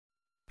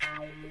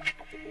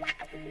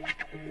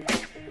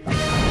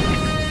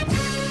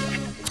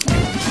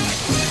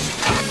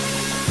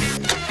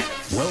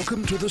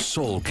Welcome to the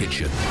Soul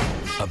Kitchen,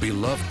 a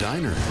beloved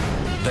diner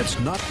that's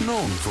not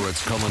known for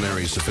its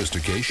culinary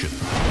sophistication.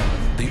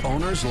 The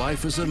owner's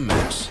life is a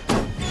mess.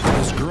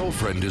 His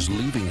girlfriend is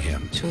leaving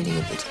him.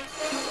 Entschuldige bitte.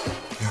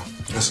 Ja,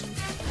 yes.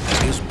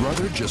 His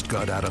brother just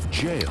got out of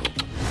jail,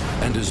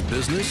 and his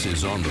business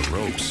is on the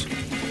ropes.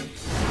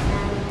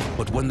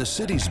 But when the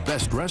city's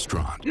best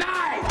restaurant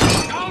Nein!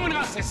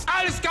 Gaumenrassist!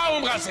 Alles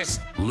Gaumenrassist!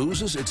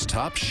 loses its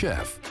top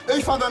chef,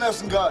 Ich fand dein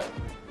Essen geil.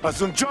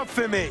 Hast du einen Job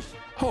für mich?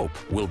 hope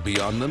will be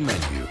on the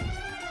menu.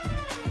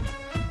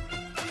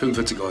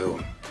 45 Euro.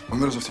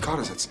 Wollen wir das auf die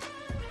Karte setzen?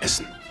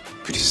 Essen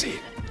für die Seele.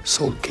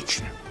 Soul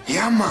Kitchen.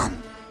 Ja,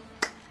 Mann.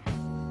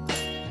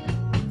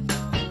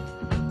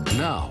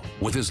 Now,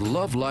 with his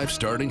love life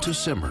starting to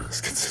simmer,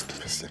 Das gibt's ein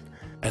bisschen.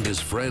 and his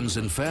friends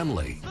and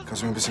family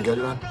Kannst du mir ein bisschen Geld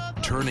leihen?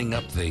 turning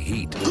up the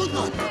heat, Gut,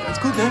 Mann. Alles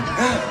gut, ne?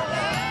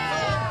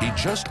 he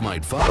just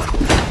might find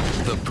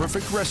the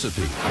perfect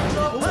recipe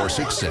for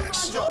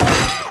success.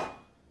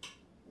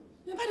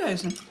 Weiter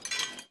essen.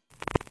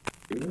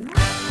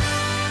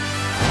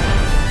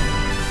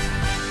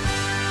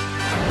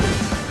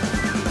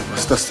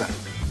 Was ist das denn?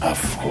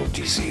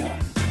 Aphrodisium.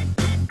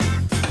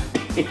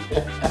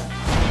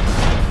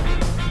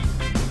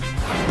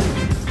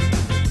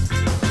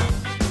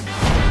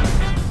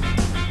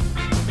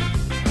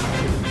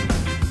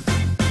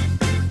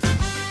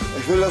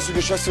 Ich will, dass du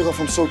Geschäftsführer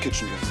vom Soul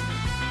Kitchen wirst.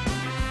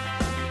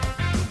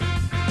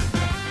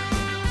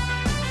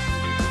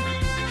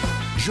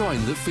 Join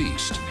the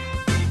feast.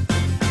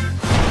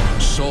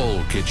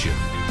 Soul Kitchen.